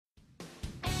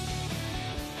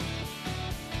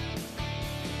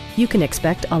You can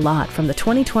expect a lot from the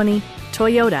 2020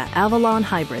 Toyota Avalon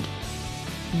Hybrid.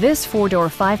 This four-door,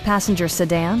 five-passenger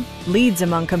sedan leads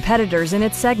among competitors in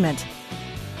its segment.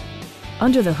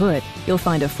 Under the hood, you'll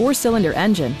find a four-cylinder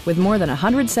engine with more than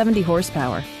 170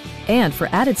 horsepower. And for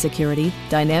added security,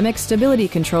 dynamic stability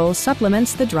control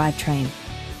supplements the drivetrain.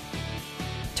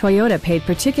 Toyota paid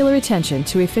particular attention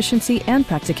to efficiency and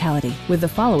practicality with the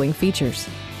following features: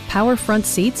 power front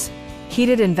seats,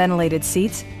 heated and ventilated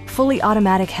seats, fully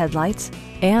automatic headlights,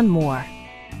 and more.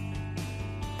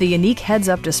 The unique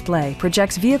heads-up display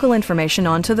projects vehicle information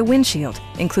onto the windshield,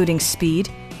 including speed,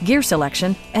 gear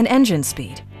selection, and engine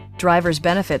speed. Drivers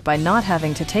benefit by not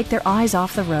having to take their eyes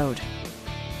off the road.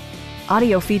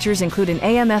 Audio features include an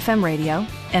AM/FM radio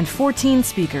and 14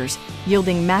 speakers,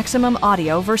 yielding maximum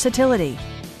audio versatility.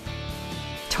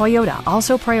 Toyota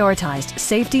also prioritized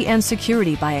safety and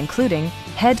security by including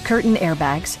head curtain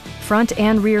airbags, front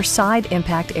and rear side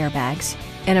impact airbags,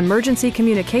 an emergency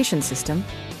communication system,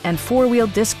 and four-wheel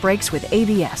disc brakes with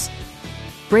ABS.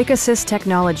 Brake Assist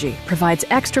technology provides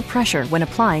extra pressure when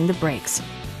applying the brakes.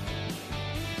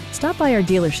 Stop by our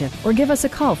dealership or give us a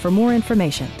call for more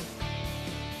information.